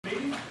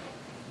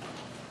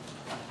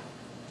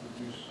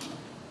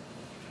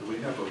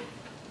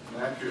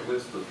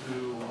list of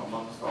who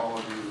amongst all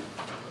of you,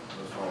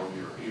 most all of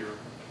you are here,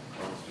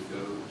 wants to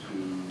go to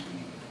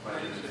the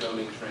planning and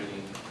zoning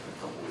training in a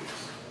couple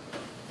weeks.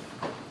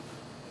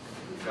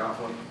 We've got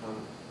one from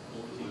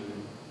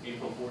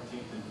April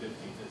 14th and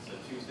 15th. It's a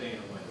Tuesday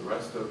and a the Wednesday.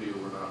 rest of you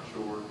were not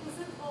sure. Is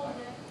it full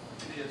day?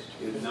 It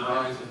is. It's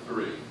 9 to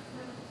 3.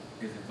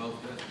 Is it both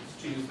days? It's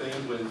Tuesday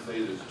and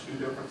Wednesday. There's two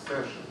different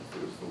sessions.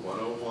 There's the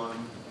 101,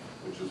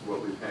 which is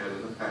what we've had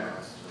in the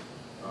past.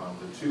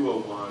 The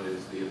 201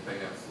 is the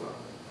advanced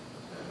level.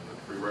 And the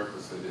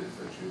prerequisite is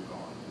that you've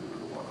gone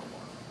through the 101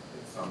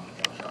 at some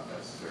point, not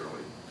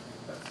necessarily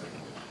that same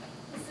week.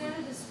 Is there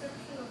a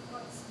description of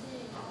what's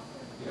being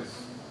offered? Yes.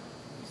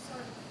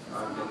 Sorry.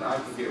 And I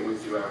can get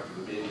with you after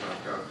the meeting.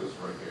 I've got this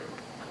right here.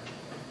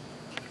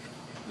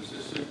 Does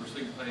this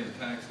supersede paying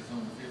taxes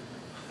on the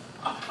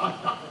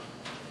 50?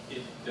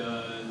 It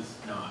does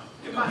not.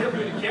 It might help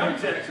you in the county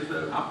taxes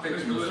though. I'm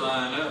fixing to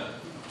sign up.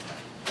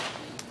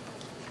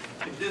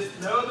 If there's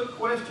no other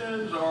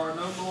questions or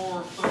no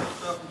more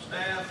stuff from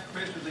staff,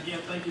 commissioners, again,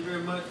 thank you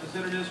very much.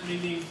 Consider this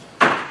meeting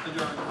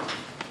adjourned.